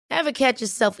Ever catch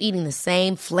yourself eating the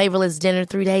same flavorless dinner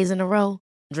 3 days in a row?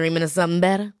 Dreaming of something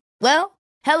better? Well,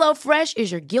 HelloFresh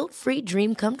is your guilt-free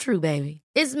dream come true, baby.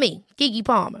 It's me, Keke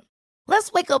Palmer.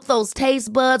 Let's wake up those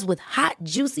taste buds with hot,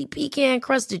 juicy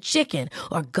pecan-crusted chicken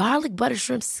or garlic butter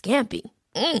shrimp scampi.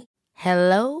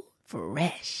 Hello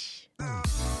Fresh.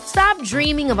 Stop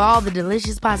dreaming of all the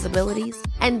delicious possibilities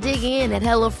and dig in at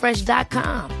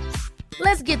HelloFresh.com.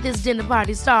 Let's get this dinner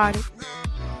party started.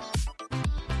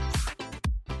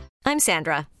 I'm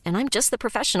Sandra, and I'm just the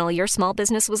professional your small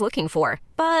business was looking for.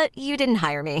 But you didn't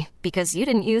hire me because you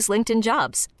didn't use LinkedIn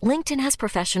Jobs. LinkedIn has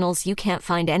professionals you can't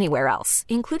find anywhere else,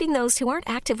 including those who aren't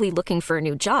actively looking for a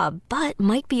new job, but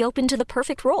might be open to the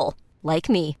perfect role, like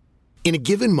me. In a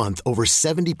given month, over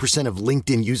 70% of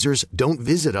LinkedIn users don't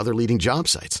visit other leading job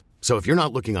sites. So if you're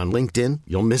not looking on LinkedIn,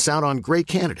 you'll miss out on great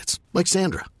candidates like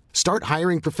Sandra. Start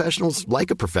hiring professionals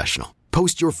like a professional.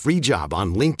 Post your free job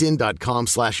on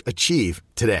linkedin.com/achieve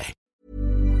today.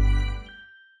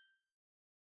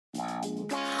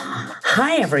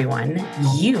 Hi, everyone.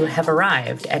 You have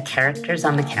arrived at Characters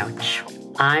on the Couch.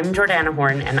 I'm Jordana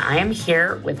Horn, and I am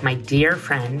here with my dear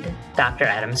friend, Dr.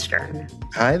 Adam Stern.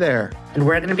 Hi there. And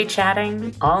we're going to be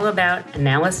chatting all about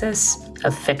analysis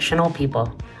of fictional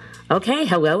people. Okay,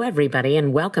 hello, everybody,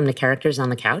 and welcome to Characters on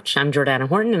the Couch. I'm Jordana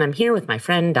Horn, and I'm here with my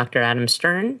friend, Dr. Adam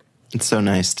Stern. It's so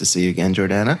nice to see you again,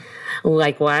 Jordana.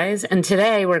 Likewise. And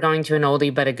today we're going to an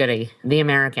oldie but a goodie, The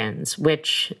Americans,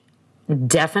 which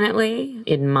definitely,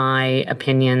 in my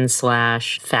opinion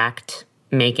 / fact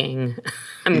making,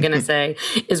 I'm going to say,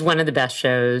 is one of the best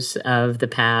shows of the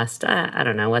past, I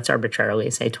don't know, let's arbitrarily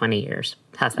say 20 years.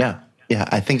 How's that? Yeah,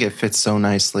 I think it fits so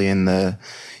nicely in the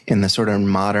sort of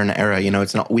modern era. You know,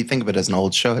 we think of it as an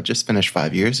old show. It just finished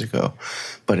 5 years ago,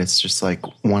 but it's just like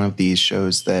one of these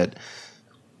shows that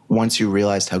once you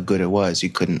realized how good it was, you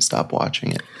couldn't stop watching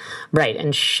it. Right.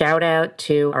 And shout out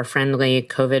to our friendly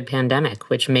COVID pandemic,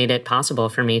 which made it possible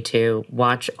for me to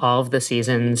watch all of the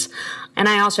seasons. And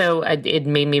I also, it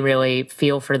made me really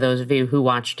feel for those of you who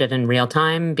watched it in real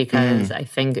time, because I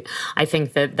think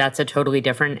that that's a totally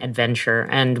different adventure.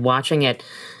 And watching it,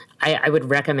 I would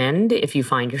recommend, if you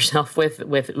find yourself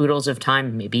with oodles of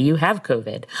time, maybe you have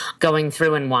COVID, going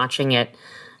through and watching it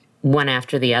one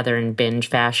after the other in binge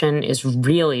fashion is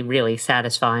really, really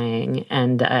satisfying.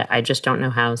 And I just don't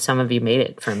know how some of you made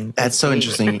it from. That's so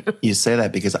interesting you say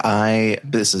that, because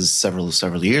this is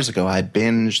several years ago. I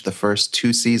binged the first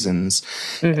 2 seasons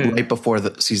right before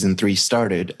the season 3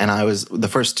 started. And the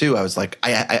first 2, I was like,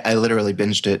 I literally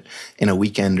binged it in a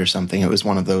weekend or something. It was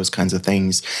one of those kinds of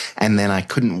things. And then I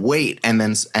couldn't wait. And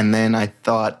then I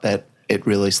thought that it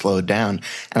really slowed down.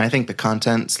 And I think the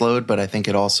content slowed, but I think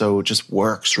it also just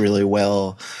works really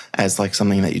well as like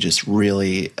something that you just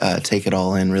really take it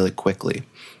all in really quickly.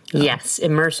 Yes,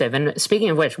 immersive. And speaking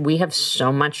of which, we have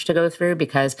so much to go through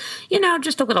because,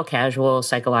 just a little casual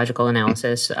psychological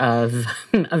analysis of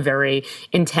a very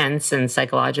intense and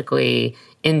psychologically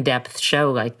in-depth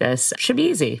show like this should be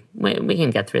easy. We can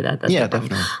get through that. That's no problem.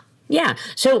 Definitely. Yeah.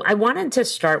 So I wanted to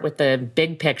start with the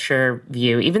big picture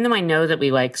view, even though I know that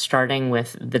we like starting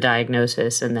with the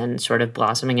diagnosis and then sort of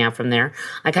blossoming out from there.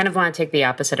 I kind of want to take the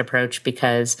opposite approach,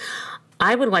 because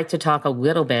I would like to talk a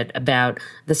little bit about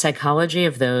the psychology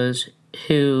of those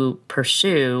who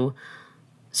pursue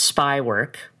spy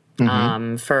work,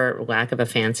 for lack of a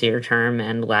fancier term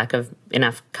and lack of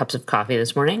enough cups of coffee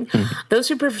this morning. Those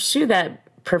who pursue that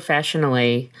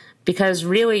professionally, because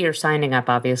really you're signing up,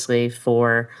 obviously,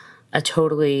 for a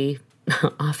totally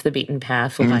off the beaten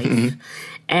path life.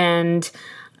 And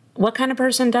what kind of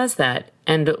person does that?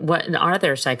 And what are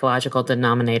there psychological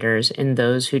denominators in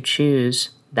those who choose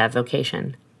that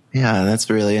vocation? Yeah, that's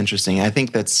really interesting. I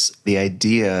think that's the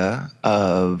idea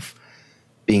of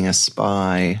being a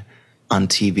spy on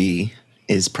TV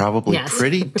is probably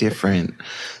pretty different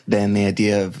than the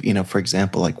idea of, for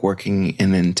example, like working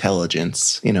in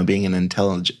intelligence, being an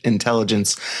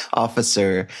intelligence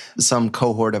officer, some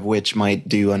cohort of which might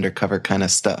do undercover kind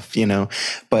of stuff,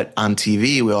 But on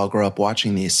TV, we all grow up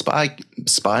watching these spy,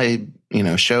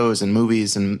 shows and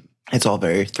movies, and it's all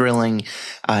very thrilling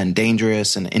and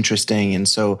dangerous and interesting. And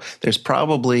so there's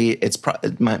probably,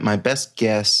 my best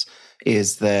guess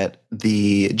is that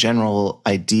the general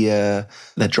idea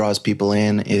that draws people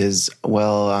in is,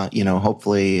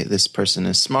 hopefully this person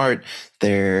is smart,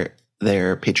 they're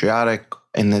patriotic.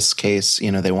 In this case,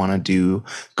 they want to do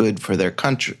good for their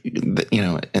country,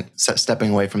 stepping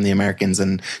away from the Americans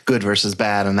and good versus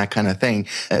bad and that kind of thing.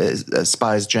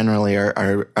 Spies generally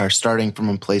are starting from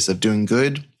a place of doing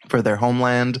good for their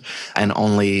homeland, and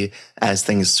only as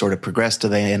things sort of progress do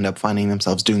they end up finding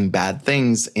themselves doing bad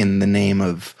things in the name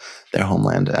of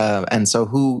homeland. And so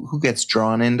who gets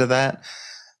drawn into that?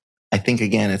 I think,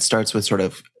 again, it starts with sort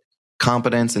of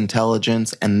competence,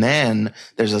 intelligence, and then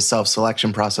there's a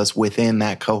self-selection process within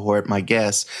that cohort. My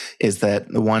guess is that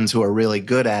the ones who are really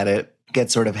good at it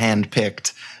get sort of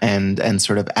handpicked and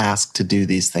sort of asked to do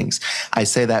these things. I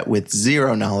say that with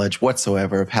zero knowledge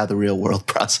whatsoever of how the real world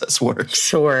process works.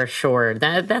 Sure.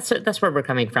 That's where we're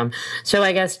coming from. So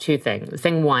I guess two things.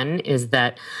 Thing one is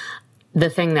that the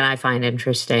thing that I find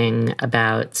interesting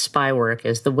about spy work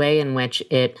is the way in which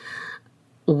it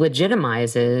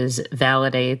legitimizes,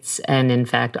 validates, and in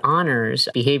fact honors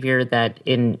behavior that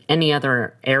in any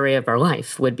other area of our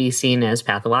life would be seen as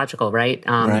pathological, right?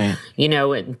 Right.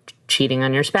 Cheating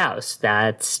on your spouse,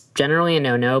 that's generally a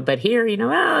no-no, but here,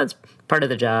 it's part of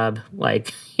the job.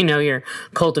 Like, you're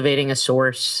cultivating a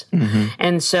source. Mm-hmm.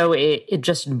 And so it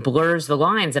just blurs the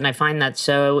lines. And I find that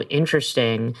so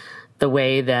interesting, the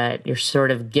way that you're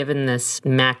sort of given this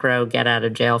macro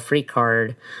get-out-of-jail-free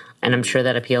card. And I'm sure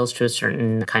that appeals to a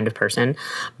certain kind of person.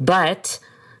 But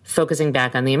focusing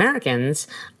back on the Americans,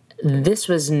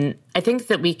 I think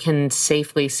that we can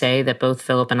safely say that both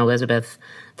Philip and Elizabeth,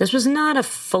 this was not a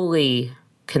fully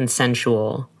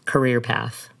consensual career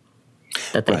path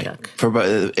that they took.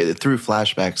 Through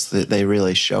flashbacks, they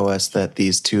really show us that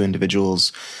these two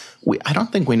individuals, I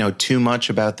don't think we know too much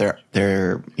about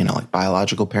their like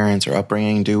biological parents or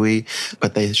upbringing, do we?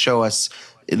 But they show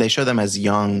them as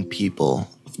young people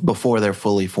before they're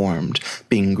fully formed,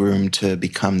 being groomed to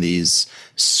become these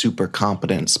super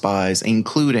competent spies,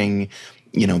 including,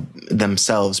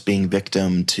 themselves being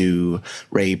victim to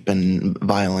rape and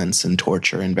violence and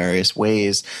torture in various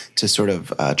ways to sort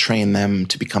of train them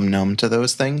to become numb to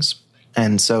those things.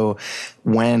 And so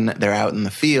when they're out in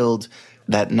the field,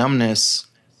 that numbness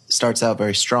starts out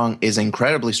very strong, is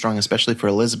incredibly strong, especially for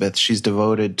Elizabeth. She's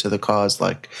devoted to the cause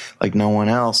like no one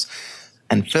else.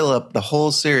 And Philip, the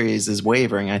whole series is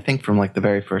wavering. I think from like the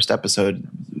very first episode,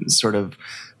 sort of,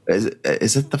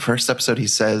 is it the first episode he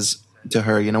says to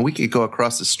her, we could go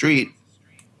across the street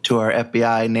to our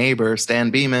FBI neighbor,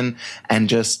 Stan Beeman, and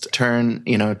just turn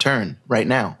right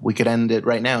now. We could end it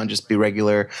right now and just be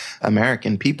regular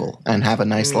American people and have a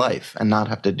nice life and not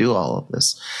have to do all of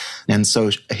this. And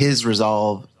so his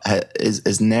resolve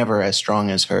is never as strong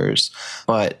as hers.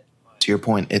 But to your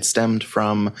point, it stemmed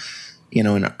from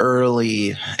an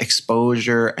early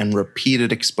exposure and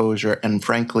repeated exposure and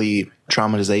frankly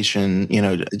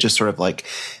traumatization, just sort of like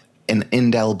an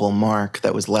indelible mark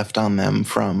that was left on them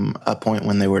from a point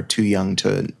when they were too young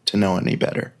to know any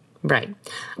better. Right,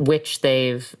 which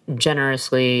they've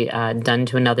generously done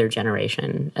to another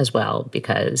generation as well,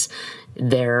 because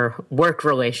their work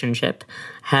relationship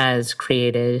has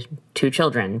created two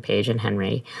children, Paige and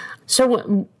Henry.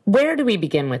 So where do we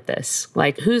begin with this?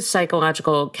 Like,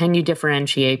 can you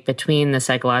differentiate between the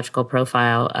psychological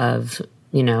profile of,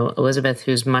 Elizabeth,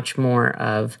 who's much more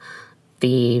of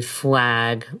the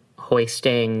flag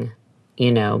hoisting,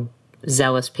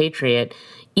 zealous patriot,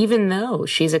 even though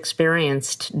she's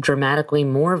experienced dramatically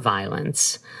more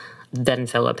violence than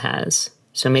Philip has.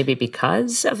 So maybe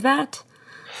because of that?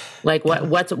 Like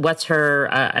what's her?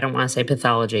 I don't want to say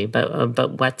pathology,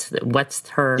 but what's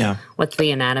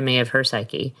the anatomy of her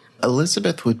psyche?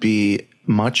 Elizabeth would be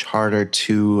much harder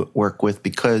to work with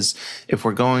because if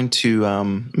we're going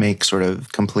to make sort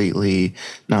of completely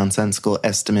nonsensical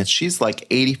estimates, she's like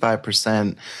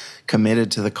 85%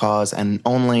 committed to the cause, and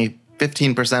only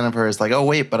 15% of her is like, oh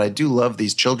wait, but I do love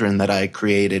these children that I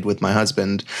created with my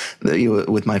husband,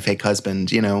 with my fake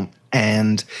husband,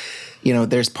 and.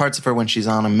 There's parts of her when she's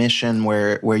on a mission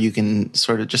where you can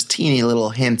sort of just teeny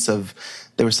little hints of,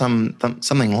 there was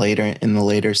something later in the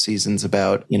later seasons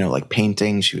about, like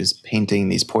painting. She was painting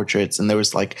these portraits and there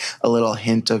was like a little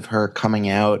hint of her coming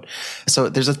out. So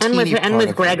there's a teeny part and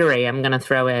with Gregory, I'm going to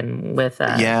throw in with,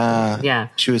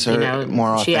 she was her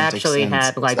more authentic she actually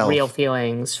had like self. Real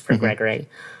feelings for Gregory.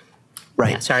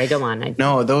 Right. Yeah, sorry, go on.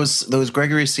 No, those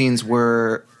Gregory scenes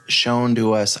were shown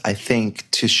to us, I think,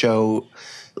 to show,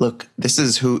 look, this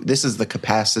is the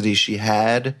capacity she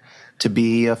had to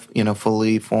be a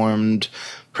fully formed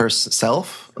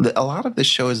self. A lot of this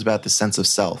show is about the sense of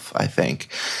self, I think.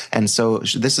 And so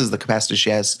this is the capacity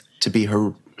she has to be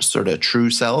her sort of true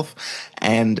self.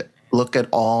 And look at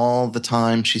all the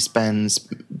time she spends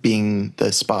being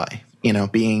the spy,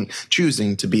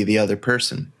 choosing to be the other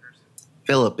person.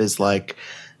 Philip is like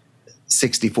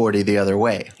 60-40 the other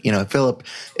way. Philip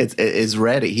is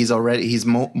ready. He's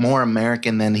more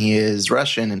American than he is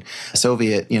Russian and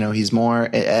Soviet. He's more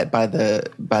by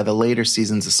the later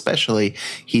seasons, especially.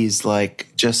 He's like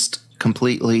just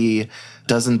completely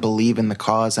doesn't believe in the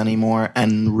cause anymore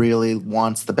and really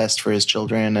wants the best for his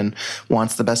children and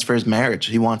wants the best for his marriage.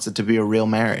 He wants it to be a real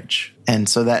marriage. And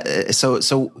so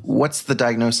what's the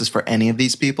diagnosis for any of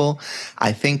these people?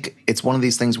 I think it's one of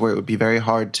these things where it would be very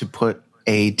hard to put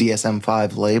a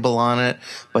DSM-5 label on it,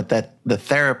 but that the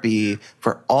therapy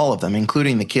for all of them,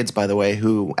 including the kids, by the way,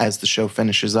 who, as the show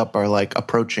finishes up, are like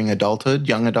approaching adulthood,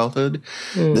 young adulthood,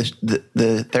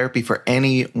 the therapy for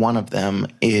any one of them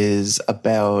is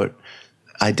about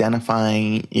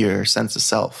identifying your sense of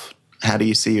self. How do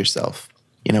you see yourself?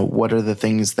 You know, what are the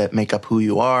things that make up who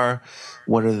you are?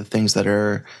 What are the things that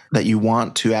you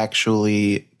want to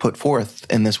actually put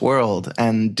forth in this world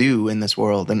and do in this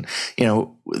world? And, you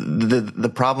know,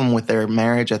 the problem with their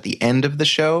marriage at the end of the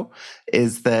show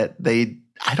is that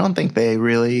I don't think they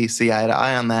really see eye to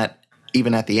eye on that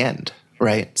even at the end.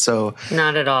 Right. So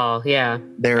not at all. Yeah.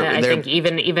 I think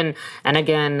even, and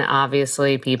again,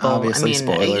 obviously spoilers. The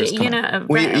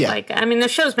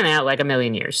show's been out like a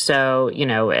million years. So, you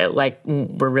know,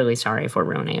 we're really sorry for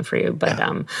ruining it for you.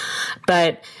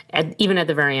 But, even at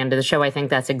the very end of the show, I think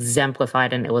that's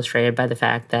exemplified and illustrated by the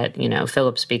fact that, you know,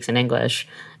 Philip speaks in English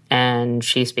and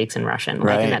she speaks in Russian,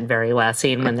 like in that very last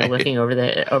scene when they're looking over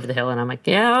the hill. And I'm like,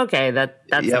 yeah, okay, that's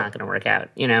not going to work out,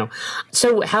 you know.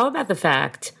 So how about the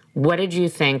fact, what did you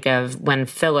think of when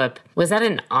Philip, was that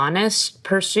an honest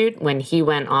pursuit when he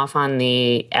went off on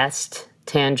the est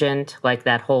tangent, like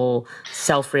that whole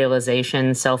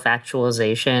self-realization,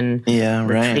 self-actualization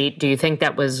retreat? Do you think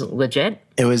that was legit?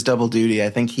 It was double duty. I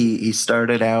think he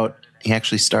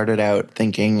actually started out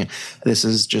thinking this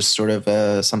is just sort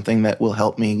of something that will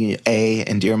help me, A,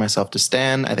 endear myself to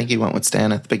Stan. I think he went with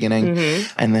Stan at the beginning.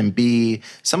 And then B,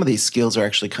 some of these skills are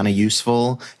actually kind of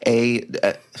useful.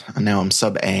 Now I'm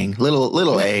sub-Aing,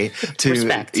 little A, to,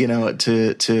 respect. You know,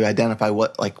 to identify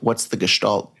what's the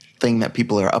gestalt thing that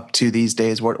people are up to these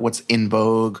days, what's in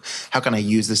vogue, how can I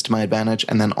use this to my advantage?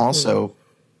 And then also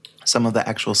some of the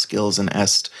actual skills in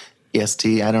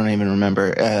EST, I don't even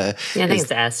remember. I think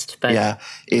it's EST. But yeah,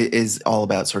 it is all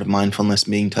about sort of mindfulness,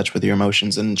 being in touch with your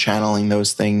emotions and channeling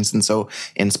those things. And so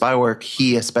in spy work,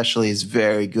 he especially is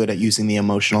very good at using the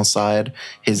emotional side,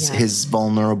 his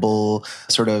vulnerable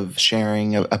sort of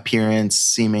sharing appearance,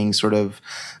 seeming sort of,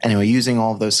 anyway, using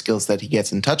all of those skills that he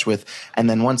gets in touch with. And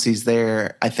then once he's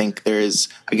there, I think there is,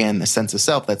 again, the sense of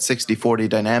self, that 60-40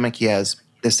 dynamic he has.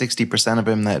 The 60% of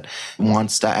him that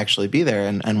wants to actually be there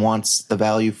and wants the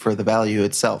value for the value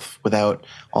itself without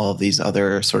all of these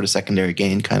other sort of secondary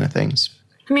gain kind of things.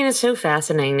 I mean, it's so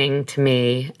fascinating to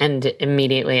me. And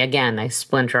immediately, again, I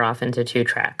splinter off into two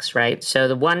tracks, right? So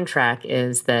the one track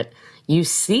is that you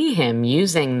see him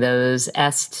using those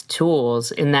est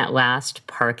tools in that last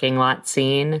parking lot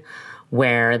scene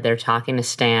where they're talking to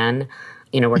Stan,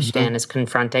 you know, where Stan is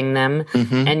confronting them.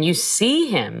 And you see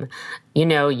him, you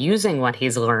know, using what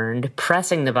he's learned,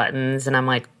 pressing the buttons. And I'm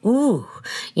like, ooh,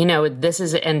 you know,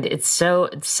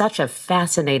 it's such a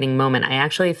fascinating moment. I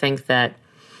actually think that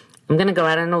I'm going to go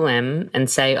out on a limb and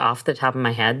say off the top of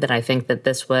my head that I think that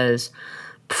this was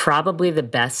probably the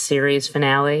best series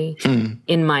finale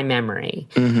in my memory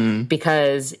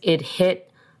because it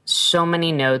hit so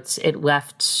many notes. It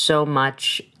left so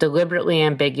much deliberately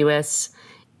ambiguous,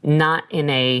 not in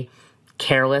a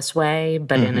careless way,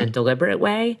 but in a deliberate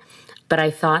way. But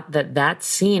I thought that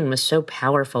scene was so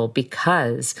powerful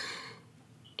because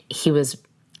he was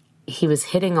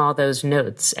hitting all those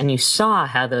notes, and you saw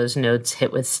how those notes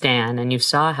hit with Stan, and you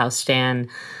saw how Stan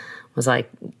was like,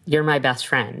 "You're my best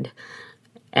friend,"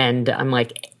 and I'm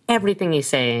like, everything he's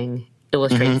saying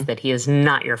illustrates that he is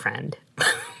not your friend.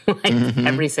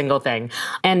 Every single thing.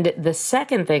 And the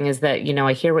second thing is that, you know,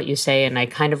 I hear what you say, and I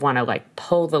kind of want to like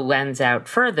pull the lens out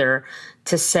further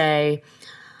to say,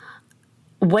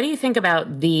 what do you think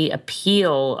about the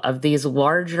appeal of these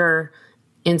larger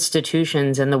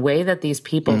institutions and the way that these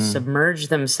people submerge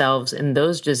themselves in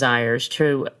those desires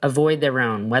to avoid their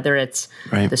own, whether it's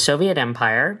the Soviet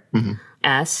Empire,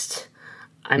 Est,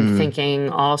 I'm thinking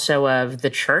also of the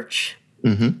church,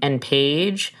 and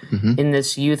Paige in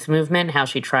this youth movement, how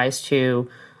she tries to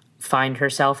find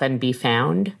herself and be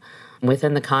found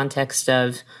within the context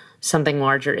of something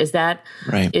larger. Is that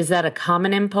a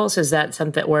common impulse? Is that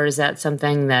something, or is that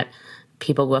something that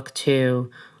people look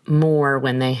to more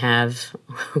when they have,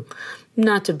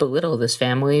 not to belittle this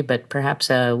family, but perhaps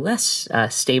a less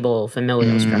stable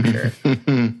familial structure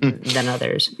than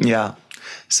others? Yeah.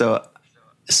 So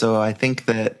I think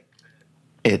that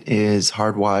it is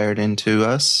hardwired into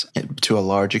us to a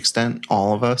large extent,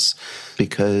 all of us,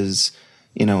 because,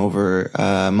 you know, over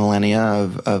millennia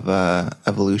of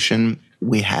evolution,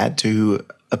 we had to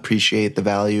appreciate the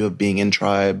value of being in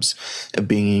tribes, of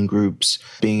being in groups,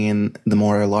 being in the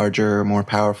more larger, more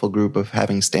powerful group, of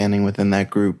having standing within that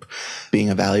group, being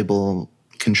a valuable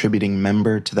contributing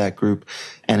member to that group.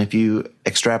 And if you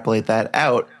extrapolate that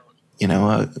out,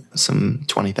 some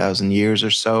 20,000 years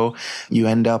or so, you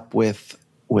end up with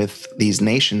these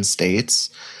nation states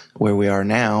where we are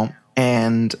now.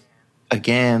 And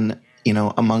again,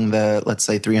 among the, let's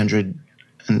say, 300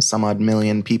 and some odd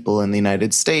million people in the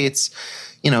United States,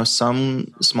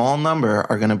 some small number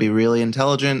are going to be really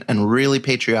intelligent and really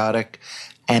patriotic,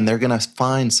 and they're going to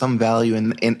find some value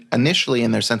in initially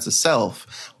in their sense of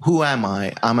self. Who am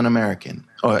I? I'm an American.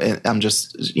 Or I'm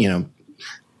just,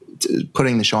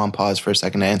 putting the show on pause for a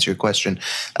second to answer your question.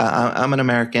 I'm an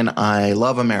American. I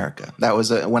love America. That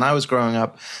was when I was growing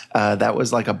up, that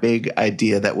was like a big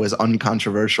idea that was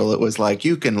uncontroversial. It was like,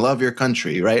 you can love your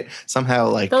country, right? Somehow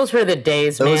like those were the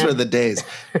days, Those man. were the days.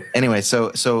 Anyway,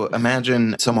 so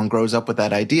imagine someone grows up with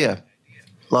that idea.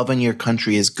 Loving your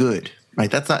country is good, right?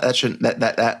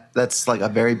 That's like a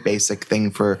very basic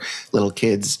thing for little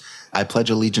kids. I pledge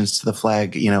allegiance to the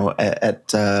flag,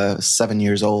 at 7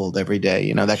 years old every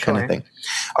day, that kind of thing.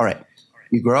 All right.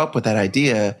 You grow up with that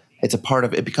idea.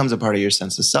 It becomes a part of your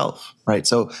sense of self, right?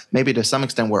 So maybe to some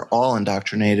extent we're all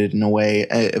indoctrinated in a way,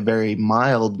 a very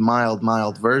mild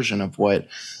version of what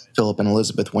Philip and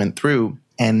Elizabeth went through.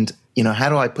 And, how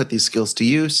do I put these skills to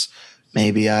use?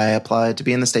 Maybe I apply to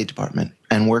be in the State Department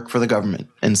and work for the government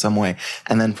in some way.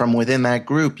 And then from within that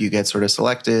group, you get sort of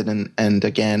selected and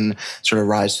again, sort of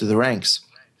rise through the ranks.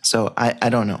 So I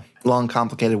don't know. Long,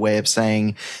 complicated way of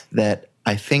saying that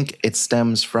I think it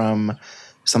stems from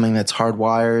something that's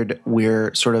hardwired.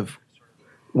 We're sort of,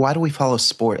 why do we follow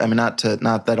sport? I mean, not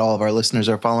that all of our listeners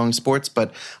are following sports,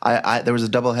 but there was a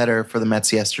doubleheader for the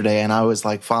Mets yesterday, and I was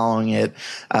like following it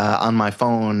on my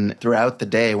phone throughout the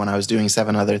day when I was doing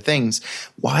 7 other things.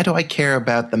 Why do I care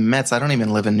about the Mets? I don't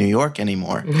even live in New York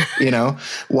anymore.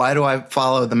 Why do I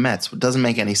follow the Mets? It doesn't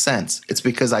make any sense. It's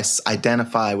because I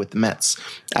identify with the Mets.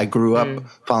 I grew up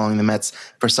following the Mets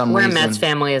for some reason. We're a Mets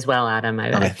family as well, Adam.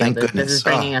 Thank goodness. This is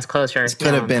bringing us closer. This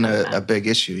could have been a big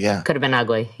issue, yeah. Could have been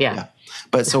ugly, yeah.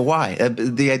 But so why?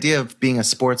 The idea of being a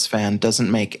sports fan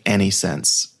doesn't make any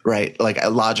sense, right? Like a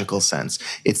logical sense.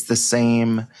 It's the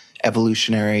same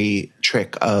evolutionary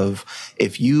trick of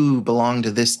if you belong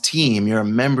to this team, you're a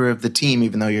member of the team,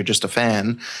 even though you're just a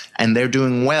fan, and they're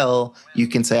doing well, you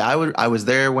can say, I was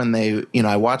there when they,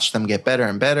 I watched them get better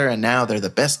and better, and now they're the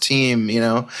best team,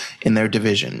 in their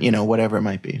division, whatever it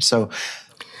might be. So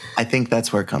I think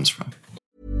that's where it comes from.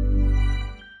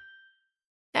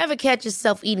 Ever catch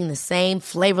yourself eating the same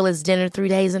flavorless dinner 3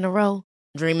 days in a row?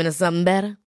 Dreaming of something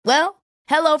better? Well,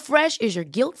 HelloFresh is your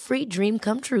guilt-free dream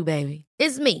come true, baby.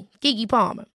 It's me, Keke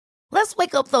Palmer. Let's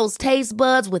wake up those taste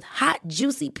buds with hot,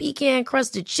 juicy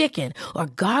pecan-crusted chicken or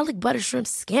garlic butter shrimp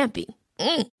scampi.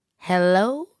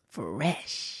 Hello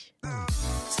Fresh.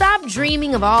 Stop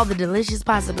dreaming of all the delicious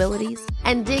possibilities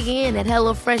and dig in at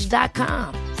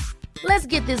HelloFresh.com. Let's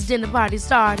get this dinner party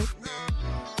started.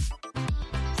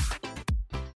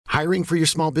 Hiring for your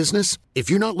small business? If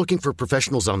you're not looking for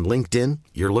professionals on LinkedIn,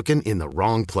 you're looking in the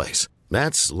wrong place.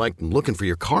 That's like looking for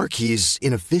your car keys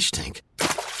in a fish tank.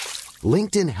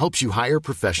 LinkedIn helps you hire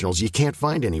professionals you can't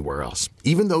find anywhere else,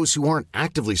 even those who aren't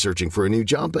actively searching for a new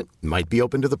job but might be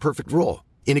open to the perfect role.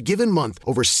 In a given month,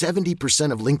 over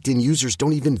 70% of LinkedIn users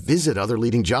don't even visit other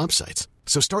leading job sites.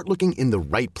 So start looking in the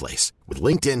right place. With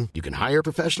LinkedIn, you can hire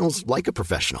professionals like a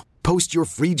professional. Post your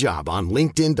free job on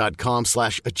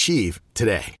linkedin.com/achieve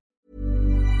today.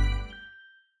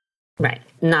 Right.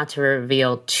 Not to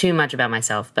reveal too much about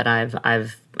myself, but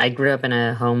I grew up in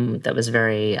a home that was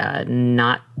very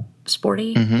not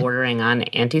sporty, bordering on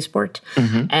anti-sport.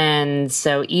 And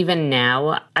so even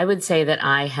now, I would say that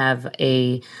I have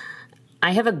a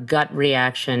gut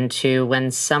reaction to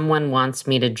when someone wants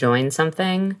me to join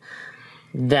something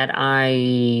that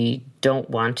I don't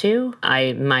want to.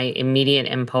 My immediate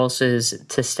impulse is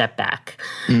to step back.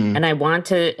 And I want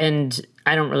to, and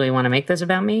I don't really want to make this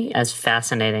about me, as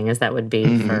fascinating as that would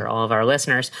be for all of our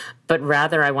listeners, but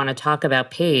rather I want to talk about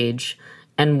Paige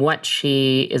and what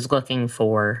she is looking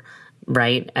for,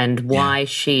 right? And why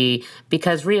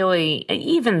because really,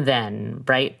 even then,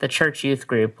 right, the church youth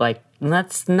group, like,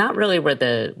 that's not really where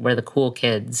the cool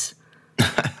kids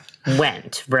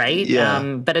went, right?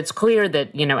 But it's clear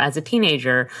that, as a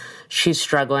teenager, she's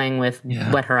struggling with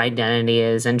what her identity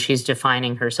is, and she's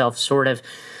defining herself sort of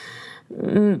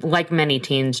like many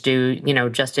teens do,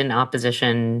 just in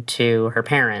opposition to her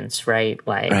parents, right?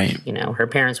 Like, her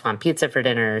parents want pizza for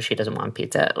dinner. She doesn't want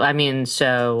pizza. I mean,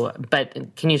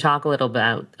 but can you talk a little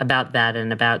about that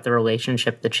and about the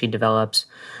relationship that she develops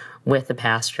with the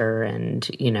pastor and,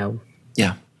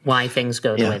 Yeah. why things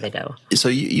go the way they go. So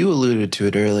you alluded to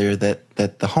it earlier that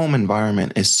the home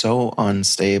environment is so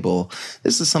unstable.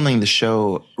 This is something the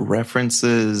show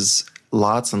references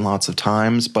lots and lots of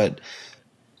times, but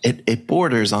it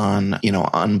borders on,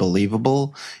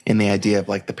 unbelievable in the idea of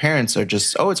like the parents are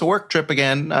just, it's a work trip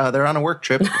again. They're on a work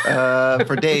trip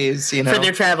for days, For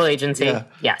their travel agency. Yeah.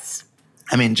 Yes.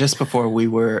 I mean, just before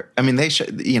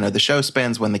the show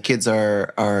spans when the kids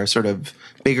are sort of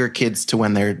bigger kids to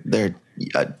when they're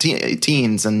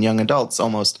teens and young adults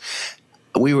almost.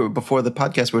 Before the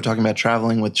podcast, we were talking about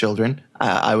traveling with children.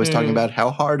 I was talking about how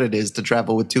hard it is to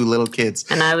travel with two little kids.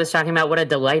 And I was talking about what a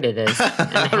delight it is and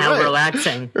how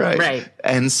relaxing. Right.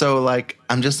 And so like,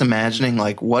 I'm just imagining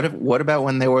like, what about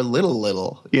when they were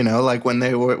little, like when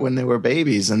they were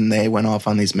babies and they went off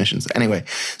on these missions. Anyway,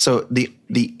 so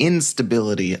the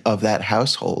instability of that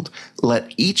household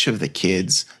let each of the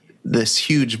kids they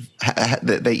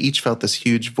each felt this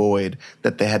huge void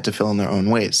that they had to fill in their own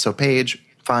ways. So Paige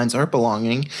finds her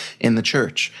belonging in the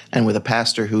church and with a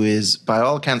pastor who is, by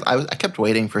all accounts, I kept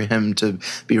waiting for him to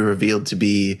be revealed to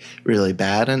be really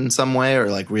bad in some way or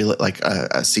like really like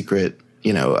a secret, a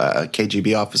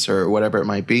KGB officer or whatever it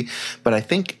might be. But I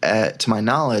think, to my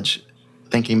knowledge,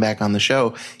 thinking back on the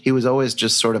show, he was always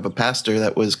just sort of a pastor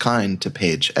that was kind to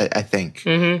Paige, I think.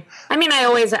 Mm-hmm. I mean, I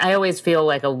always feel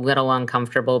like a little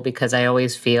uncomfortable because I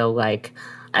always feel like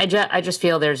I just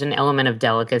feel there's an element of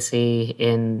delicacy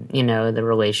in, the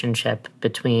relationship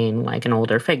between like an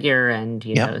older figure and,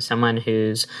 someone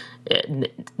who's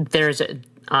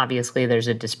obviously there's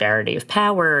a disparity of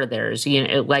power. There's,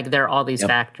 there are all these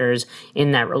factors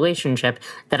in that relationship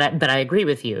but I agree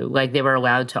with you. Like they were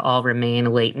allowed to all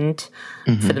remain latent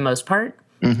for the most part,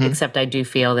 except I do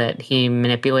feel that he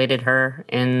manipulated her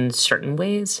in certain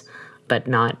ways, but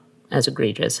not as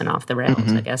egregious and off the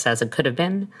rails, I guess, as it could have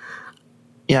been.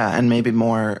 Yeah, and maybe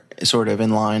more sort of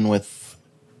in line with,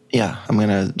 I'm going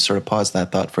to sort of pause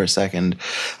that thought for a second.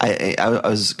 I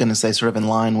was going to say sort of in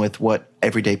line with what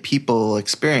everyday people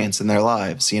experience in their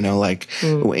lives, in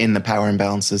the power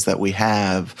imbalances that we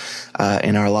have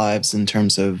in our lives in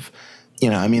terms of,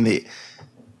 I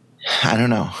don't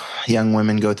know, young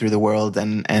women go through the world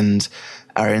and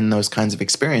are in those kinds of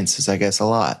experiences, I guess, a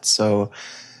lot. So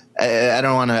I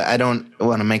don't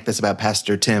want to make this about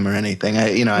Pastor Tim or anything.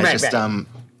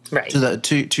 Right.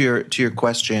 To your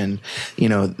question,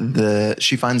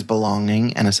 she finds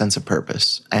belonging and a sense of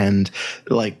purpose, and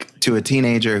like to a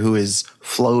teenager who is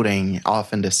floating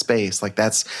off into space, like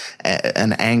that's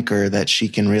an anchor that she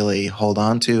can really hold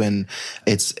on to, and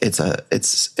it's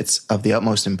of the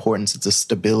utmost importance. It's a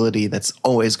stability that's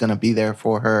always going to be there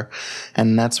for her,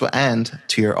 and that's what. And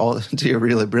to your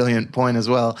really brilliant point as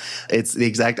well, it's the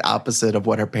exact opposite of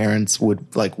what her parents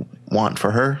would like want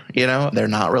for her. They're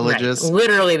not religious. Right.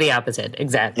 Literally the opposite.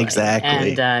 Exactly.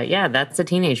 And that's a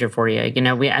teenager for you.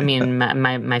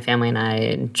 My family and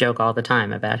I joke all the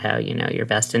time about how your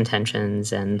best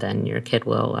intentions, and then your kid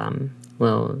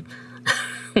will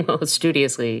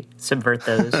studiously subvert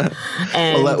those.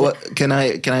 And can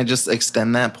I just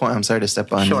extend that point? I'm sorry to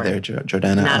step on you there,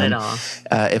 Jordana. Not at all.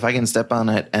 If I can step on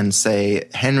it and say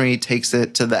Henry takes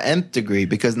it to the nth degree,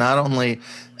 because not only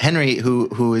Henry,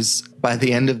 who is by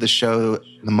the end of the show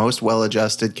the most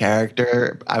well-adjusted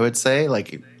character, I would say,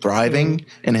 like thriving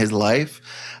in his life,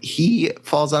 he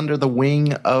falls under the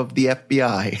wing of the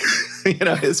FBI.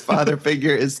 His father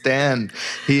figure is Stan.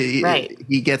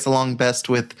 He gets along best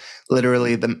with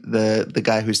literally the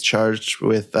guy who's charged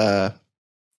with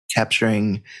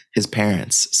capturing his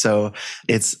parents. So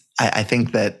I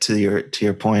think that to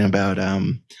your point about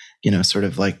sort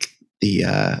of like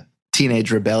the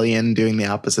teenage rebellion, doing the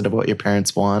opposite of what your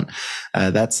parents want,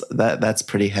 that's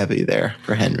pretty heavy there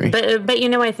for Henry. But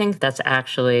I think that's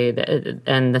actually,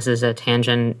 and this is a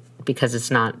tangent because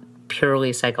it's not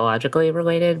purely psychologically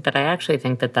related, but I actually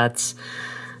think that that's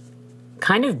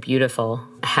kind of beautiful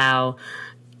how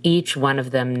each one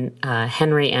of them,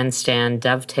 Henry and Stan,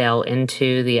 dovetail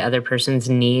into the other person's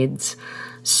needs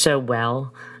so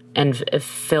well and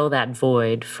fill that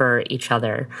void for each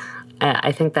other.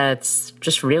 I think that's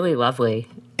just really lovely.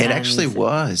 It actually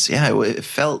was. Yeah, it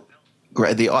felt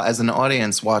great. As an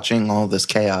audience watching all this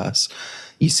chaos,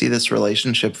 you see this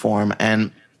relationship form,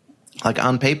 and like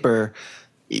on paper,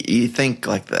 you think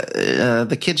like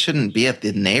the kid shouldn't be at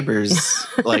the neighbor's,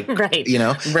 like, right.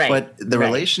 Right. But the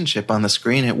relationship on the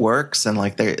screen, it works, and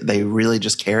like they really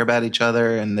just care about each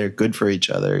other, and they're good for each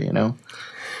other,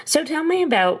 So tell me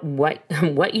about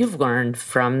what you've learned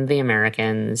from the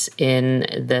Americans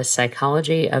in the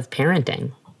psychology of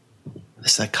parenting. The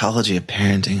psychology of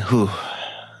parenting.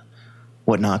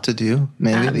 what not to do,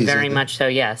 maybe. Very much so,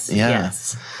 yes. Yeah.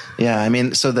 Yes. Yeah, I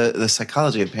mean, so the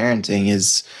psychology of parenting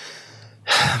is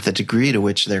the degree to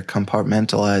which they're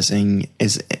compartmentalizing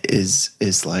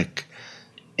is like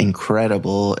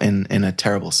incredible in a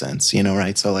terrible sense,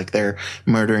 right? So like they're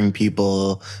murdering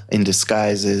people in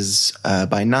disguises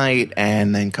by night,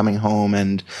 and then coming home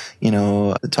and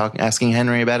asking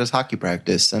Henry about his hockey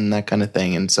practice and that kind of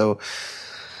thing. And so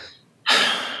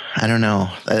I don't know.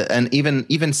 And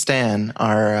even Stan,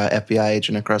 our FBI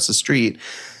agent across the street,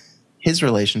 his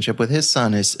relationship with his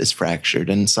son is fractured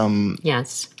in some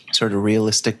sort of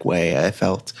realistic way, I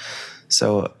felt.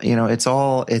 So, it's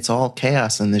all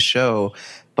chaos in this show,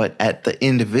 but at the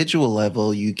individual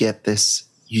level, you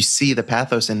see the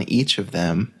pathos in each of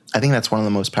them. I think that's one of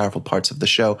the most powerful parts of the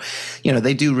show.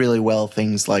 They do really well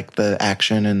things like the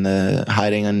action and the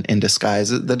hiding in disguise.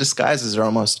 The disguises are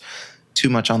almost too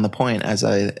much on the point, as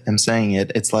I am saying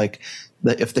it. It's like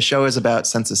if the show is about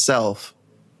sense of self,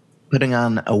 putting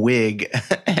on a wig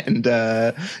and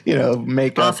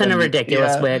makeup, often a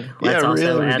ridiculous wig. Let's also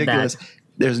really add ridiculous. that.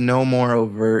 There's no more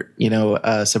overt,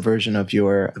 subversion of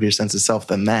your sense of self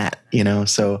than that.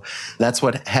 So that's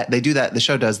what they do. That the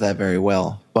show does that very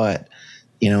well, but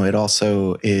it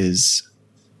also is.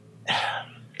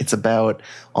 It's about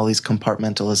all these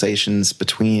compartmentalizations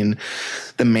between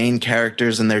the main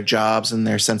characters and their jobs and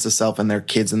their sense of self and their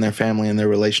kids and their family and their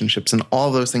relationships, and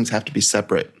all those things have to be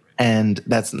separate. And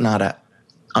that's not a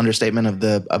understatement of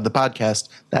the podcast.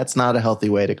 That's not a healthy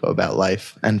way to go about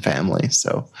life and family.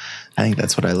 So I think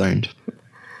that's what I learned.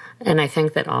 And I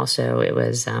think that also it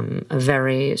was a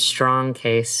very strong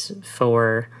case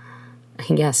for,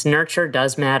 yes, nurture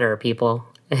does matter, people.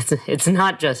 It's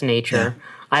not just nature. Yeah.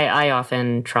 I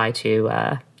often try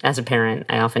to, as a parent,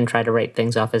 I often try to write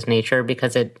things off as nature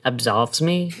because it absolves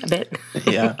me a bit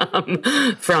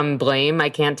from blame. I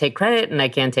can't take credit and I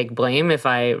can't take blame if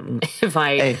I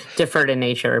defer to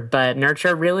nature. But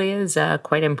nurture really is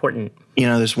quite important.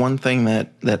 There's one thing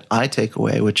that I take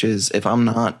away, which is if I'm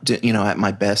not, at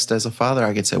my best as a father,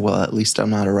 I could say, well, at least I'm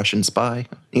not a Russian spy,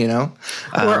 Or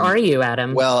are you,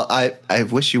 Adam? Well, I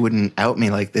wish you wouldn't out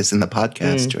me like this in the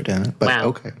podcast, Jordan. But wow.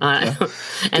 Okay.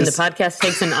 And the podcast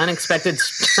takes an unexpected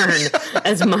turn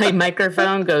as my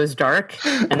microphone goes dark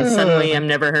and suddenly I'm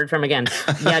never heard from again.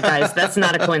 Yeah, guys, that's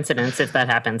not a coincidence if that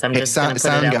happens. I'm just going to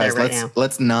put it out there right now.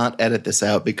 Let's not edit this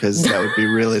out because that would be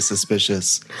really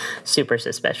suspicious. Super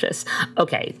suspicious.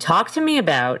 Okay, talk to me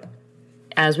about,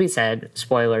 as we said,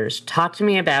 spoilers, talk to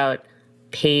me about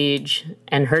Paige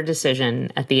and her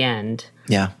decision at the end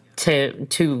to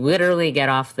literally get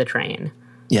off the train.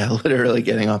 Yeah, literally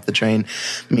getting off the train,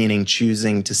 meaning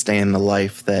choosing to stay in the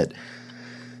life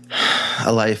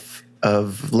a life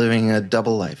of living a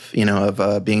double life,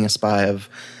 of being a spy, of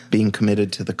being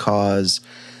committed to the cause,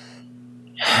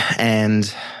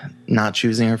 and not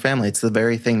choosing her family. It's the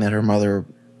very thing that her mother,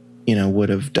 would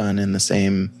have done in the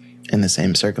same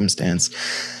circumstance.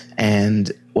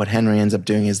 And what Henry ends up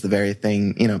doing is the very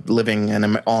thing, living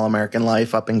an all-American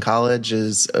life up in college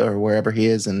or wherever he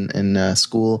is in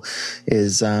school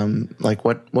is like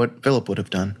what Philip would have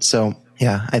done. So,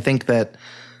 yeah, I think that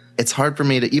it's hard for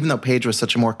me to, even though Paige was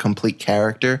such a more complete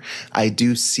character, I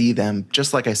do see them,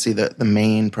 just like I see the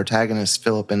main protagonists,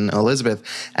 Philip and Elizabeth,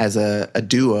 as a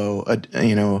duo,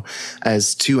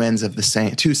 as two sides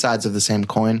of the same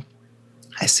coin.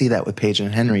 I see that with Paige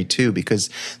and Henry too,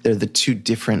 because they're the two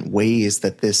different ways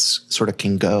that this sort of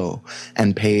can go.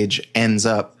 And Paige ends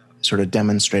up sort of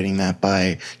demonstrating that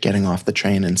by getting off the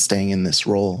train and staying in this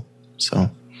role.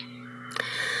 So,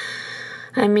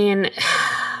 I mean,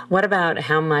 what about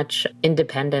how much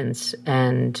independence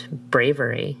and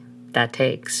bravery that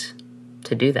takes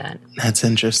to do that? That's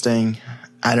interesting.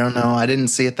 I don't know. I didn't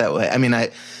see it that way. I mean,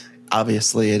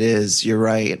 obviously it is. You're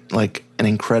right. Like an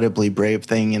incredibly brave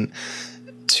thing, and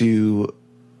to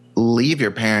leave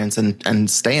your parents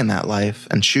and stay in that life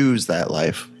and choose that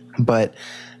life. But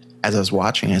as I was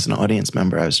watching as an audience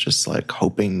member, I was just like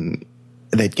hoping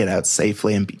they'd get out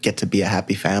safely and get to be a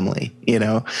happy family,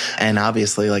 And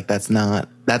obviously, like that's how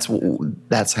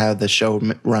the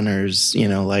showrunners,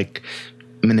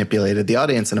 manipulated the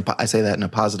audience, and I say that in a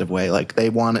positive way. Like they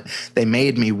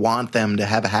made me want them to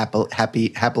have a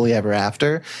happily ever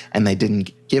after, and they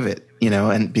didn't give it,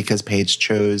 and because Paige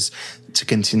chose to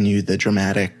continue the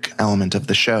dramatic element of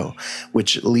the show,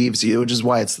 which is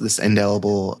why it's this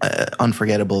indelible,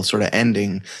 unforgettable sort of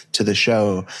ending to the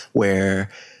show where,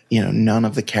 none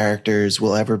of the characters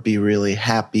will ever be really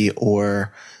happy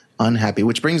or unhappy,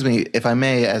 which brings me, if I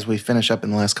may, as we finish up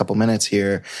in the last couple minutes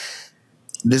here,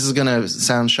 this is going to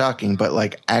sound shocking, but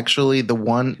like actually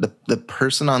the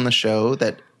person on the show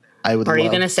that I would. Or are you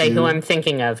going to say who I'm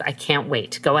thinking of? I can't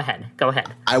wait. Go ahead.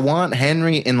 I want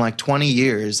Henry in like 20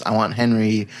 years. I want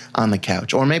Henry on the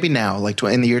couch, or maybe now, like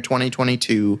in the year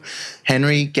 2022,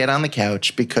 Henry get on the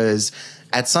couch, because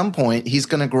at some point he's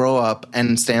going to grow up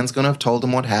and Stan's going to have told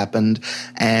him what happened,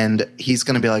 and he's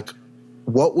going to be like,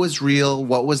 what was real?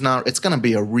 What was not? It's going to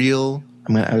be a real.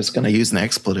 I was going to use an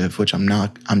expletive, which I'm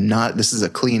not. This is a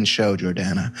clean show,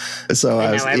 Jordana. So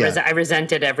I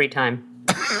resent it every time.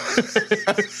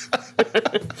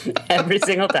 Every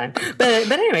single time.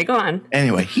 But anyway, go on.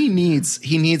 Anyway, he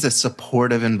needs a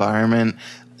supportive environment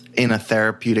in a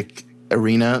therapeutic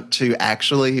arena to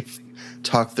actually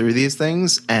talk through these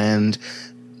things, and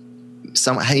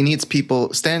he needs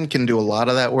people. Stan can do a lot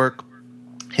of that work,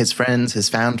 his friends, his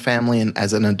found family, and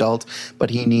as an adult, but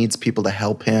he needs people to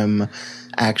help him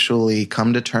actually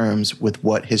come to terms with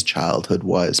what his childhood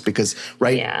was, because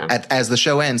as the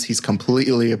show ends, he's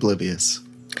completely oblivious.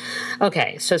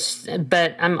 Okay,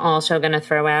 but I'm also going to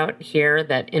throw out here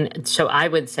that so I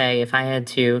would say if I had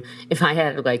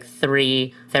like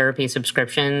 3 therapy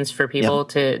subscriptions for people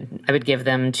I would give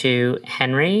them to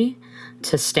Henry,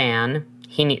 to Stan.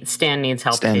 Stan needs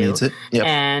help Stan too. Needs it. Yep.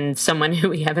 And someone who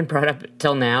we haven't brought up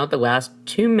till now, the last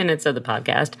 2 minutes of the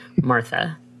podcast,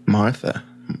 Martha. Martha.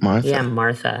 Yeah,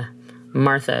 Martha.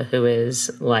 Martha, who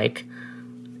is like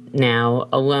now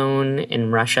alone in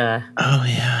Russia. Oh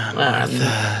yeah,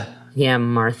 Martha.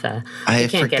 Martha. I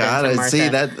forgot. See,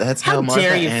 that's how Martha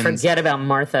dare you ends. Forget about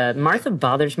Martha. Martha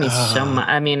bothers me so much.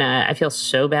 I mean, I feel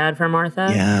so bad for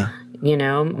Martha. Yeah. You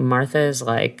know, Martha is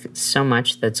like so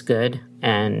much that's good.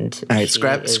 And all right,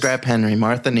 scrap Henry.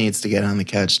 Martha needs to get on the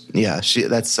couch. Yeah,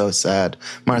 that's so sad.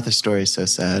 Martha's story is so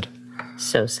sad.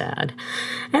 So sad.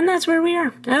 And that's where we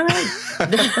are. All right.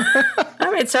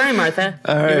 All right. Sorry, Martha.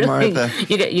 All right, Martha.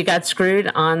 You got screwed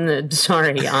on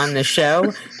the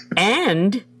show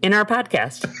and in our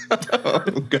podcast. Oh,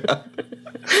 God.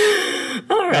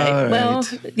 All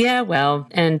right. Well,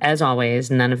 and as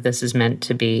always, none of this is meant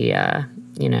to be,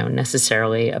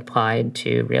 necessarily applied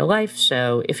to real life.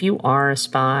 So if you are a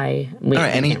spy, we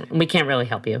can't really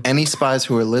help you. Any spies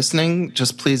who are listening,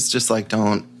 please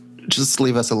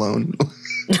leave us alone.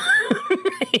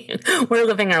 We're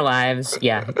living our lives.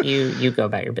 Yeah, you go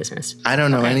about your business. I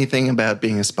don't know anything about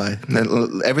being a spy.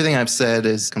 Everything I've said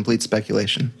is complete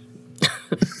speculation.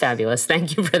 Fabulous.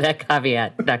 Thank you for that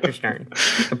caveat, Dr. Stern.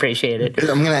 Appreciate it.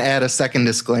 I'm going to add a second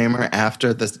disclaimer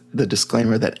after the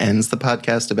disclaimer that ends the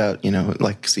podcast about,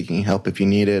 like seeking help if you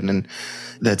need it. And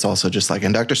that's also just like,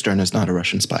 and Dr. Stern is not a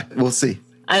Russian spy. We'll see.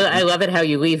 I love it how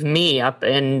you leave me up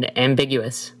and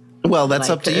ambiguous. Well, that's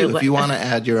up to you. If you want to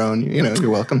add your own, you're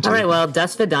welcome to. All right, well,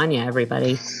 das vidanya,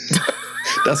 everybody.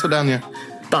 Das vidanya.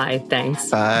 Bye, thanks.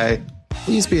 Bye.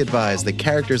 Please be advised that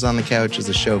Characters on the Couch is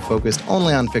a show focused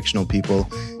only on fictional people,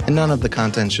 and none of the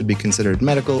content should be considered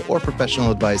medical or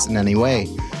professional advice in any way.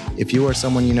 If you or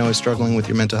someone you know is struggling with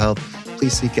your mental health,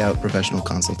 please seek out professional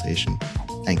consultation.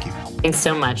 Thank you. Thanks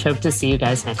so much. Hope to see you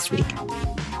guys next week.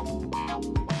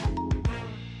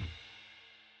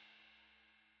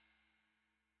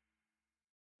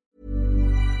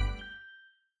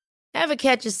 Ever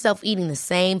catch yourself eating the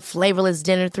same flavorless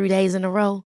dinner 3 days in a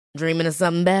row? Dreaming of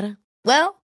something better?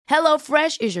 Well,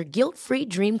 HelloFresh is your guilt-free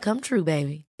dream come true,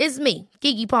 baby. It's me,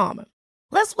 Keke Palmer.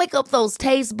 Let's wake up those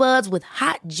taste buds with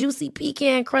hot, juicy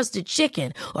pecan-crusted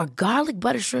chicken or garlic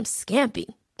butter shrimp scampi.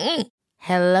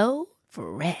 Hello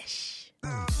Fresh.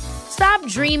 Stop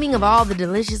dreaming of all the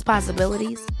delicious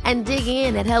possibilities and dig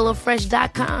in at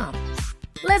HelloFresh.com.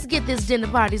 Let's get this dinner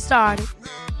party started.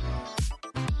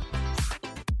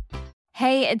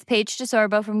 Hey, it's Paige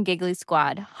DeSorbo from Giggly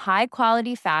Squad. High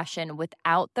quality fashion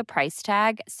without the price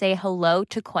tag. Say hello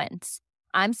to Quince.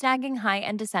 I'm snagging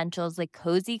high-end essentials like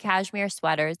cozy cashmere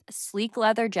sweaters, sleek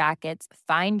leather jackets,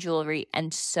 fine jewelry,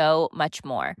 and so much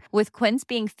more. With Quince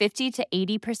being 50 to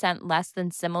 80% less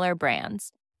than similar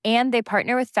brands. And they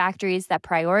partner with factories that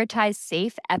prioritize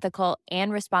safe, ethical,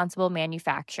 and responsible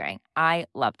manufacturing. I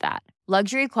love that.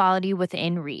 Luxury quality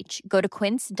within reach. Go to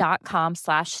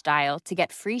quince.com/style to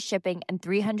get free shipping and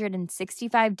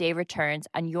 365-day returns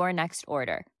on your next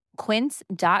order.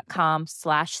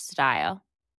 Quince.com/style.